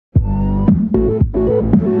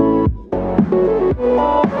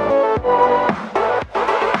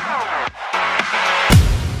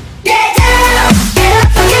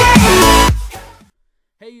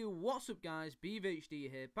What's up guys, BVHD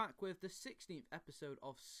here, back with the 16th episode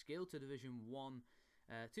of Skill to Division 1.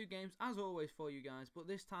 Two games as always for you guys, but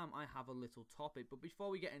this time I have a little topic. But before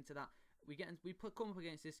we get into that, we come up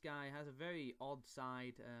against this guy. Has a very odd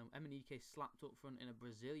side, MNEK slapped up front in a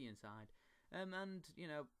Brazilian side. And you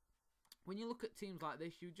know, when you look at teams like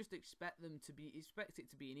this, you just expect it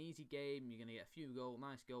to be an easy game. You're gonna get a few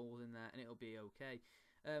nice goals in there, and it'll be okay.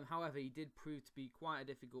 However, he did prove to be quite a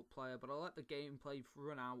difficult player, but I'll let the gameplay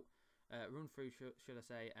run through, should I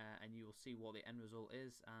say, and you will see what the end result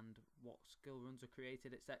is and what skill runs are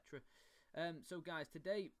created, etc. So guys,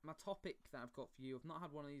 today my topic that I've got for you, I've not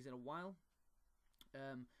had one of these in a while,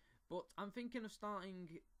 but I'm thinking of starting,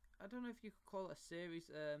 I don't know if you could call it a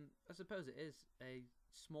series. I suppose it is a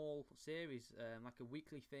small series, like a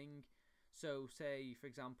weekly thing. So say, for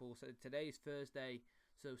example, so today's Thursday,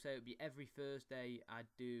 so say it would be every Thursday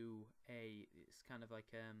I'd do it's kind of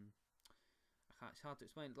like it's hard to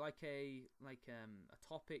explain, like a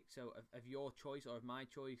topic, so of your choice or of my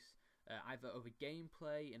choice, either of a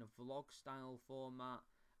gameplay in a vlog style format.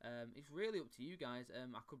 It's really up to you guys.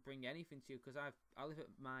 I could bring anything to you because I live at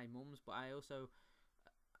my mum's, but I also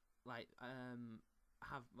I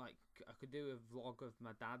could do a vlog of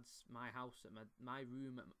my house at my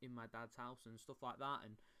room in my dad's house and stuff like that,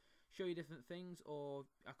 and show you different things, or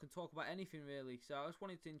I can talk about anything really. So I just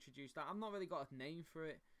wanted to introduce that. I've not really got a name for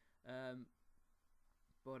it,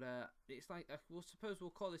 but it's like, suppose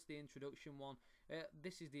we'll call this the introduction one.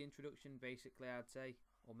 This is the introduction basically, I'd say,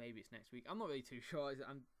 or maybe it's next week. I'm not really too sure.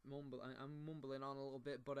 I'm mumbling on a little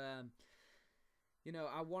bit, but you know,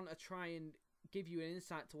 I want to try and give you an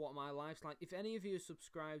insight to what my life's like. If any of you are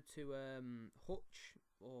subscribed to Hutch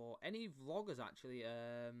or any vloggers actually,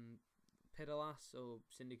 Pidalas or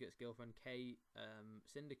Syndicate's girlfriend Kate,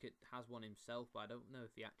 Syndicate has one himself, but I don't know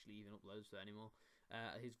if he actually even uploads it anymore.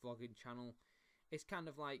 His vlogging channel, it's kind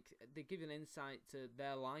of like they give an insight to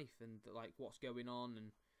their life and like what's going on,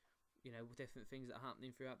 and you know, different things that are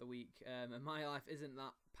happening throughout the week. And my life isn't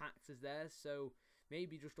that packed as theirs, so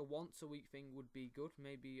maybe just a once a week thing would be good.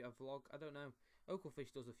 Maybe a vlog, I don't know.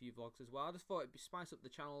 Oakelfish does a few vlogs as well. I just thought it'd spice up the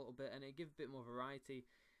channel a little bit, and it'd give a bit more variety,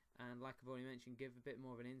 and like I've already mentioned, give a bit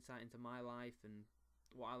more of an insight into my life and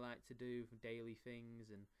what I like to do for daily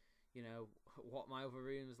things, and you know, what my other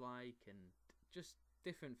room's like, and just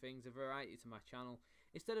different things, a variety to my channel,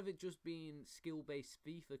 instead of it just being skill based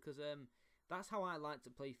FIFA, because that's how I like to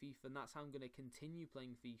play FIFA, and that's how I'm going to continue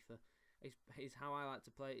playing FIFA. Is how I like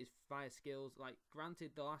to play it, is via skills. Like,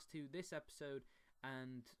 granted, this episode,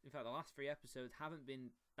 and in fact the last 3 episodes haven't been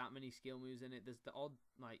that many skill moves in it. There's the odd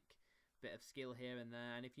like bit of skill here and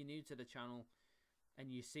there, and if you're new to the channel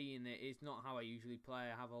and you're seeing it, it's not how I usually play.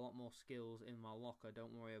 I have a lot more skills in my locker,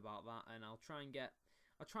 don't worry about that, and I'll try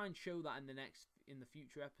and show that in the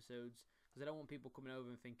future episodes, because I don't want people coming over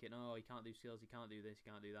and thinking, oh, he can't do skills, he can't do this, he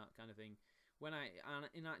can't do that kind of thing, when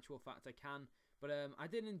in actual fact I can. But I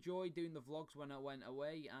did enjoy doing the vlogs when I went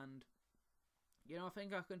away, and you know, I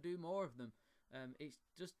think I can do more of them. It's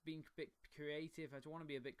just being a bit creative. I just want to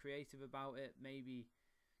be a bit creative about it. Maybe,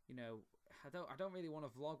 you know, I don't really want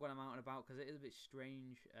to vlog when I'm out and about, because it is a bit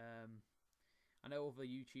strange. I know other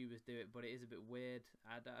YouTubers do it, but it is a bit weird.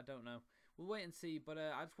 I don't know. We'll wait and see. But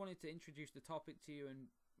I just wanted to introduce the topic to you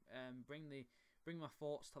and bring my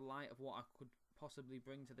thoughts to light of what I could possibly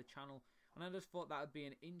bring to the channel. And I just thought that would be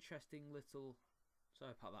an interesting little...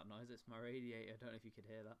 Sorry about that noise. It's my radiator. I don't know if you could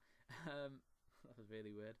hear that. That was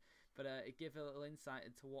really weird. But it gave a little insight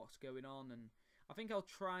into what's going on. And I think I'll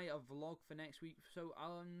try a vlog for next week. So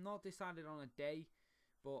I'm not decided on a day,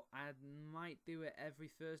 but I might do it every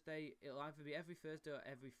Thursday. It'll either be every Thursday or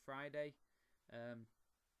every Friday.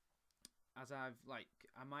 As I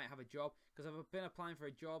might have a job, because I've been applying for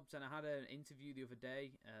jobs, and I had an interview the other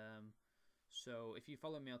day. So if you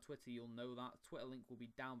follow me on Twitter, you'll know that. Twitter link will be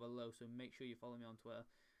down below, so make sure you follow me on Twitter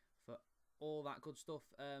for all that good stuff.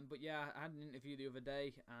 But yeah, I had an interview the other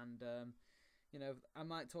day, and you know, I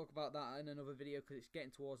might talk about that in another video, because it's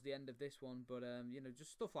getting towards the end of this one. But you know,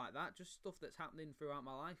 just stuff like that, just stuff that's happening throughout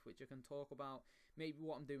my life, which I can talk about. Maybe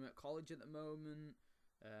what I'm doing at college at the moment,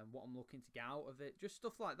 what I'm looking to get out of it, just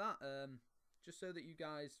stuff like that. Just so that you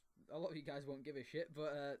guys, a lot of you guys won't give a shit,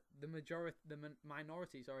 but the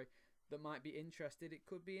minority, sorry, that might be interested, it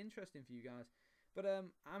could be interesting for you guys. But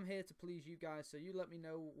I'm here to please you guys, so you let me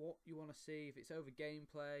know what you want to see. If it's over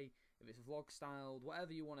gameplay, if it's vlog styled,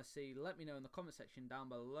 whatever you want to see, let me know in the comment section down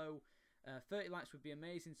below. 30 likes would be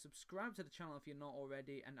amazing. Subscribe to the channel if you're not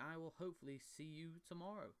already, and I will hopefully see you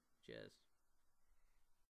tomorrow. Cheers.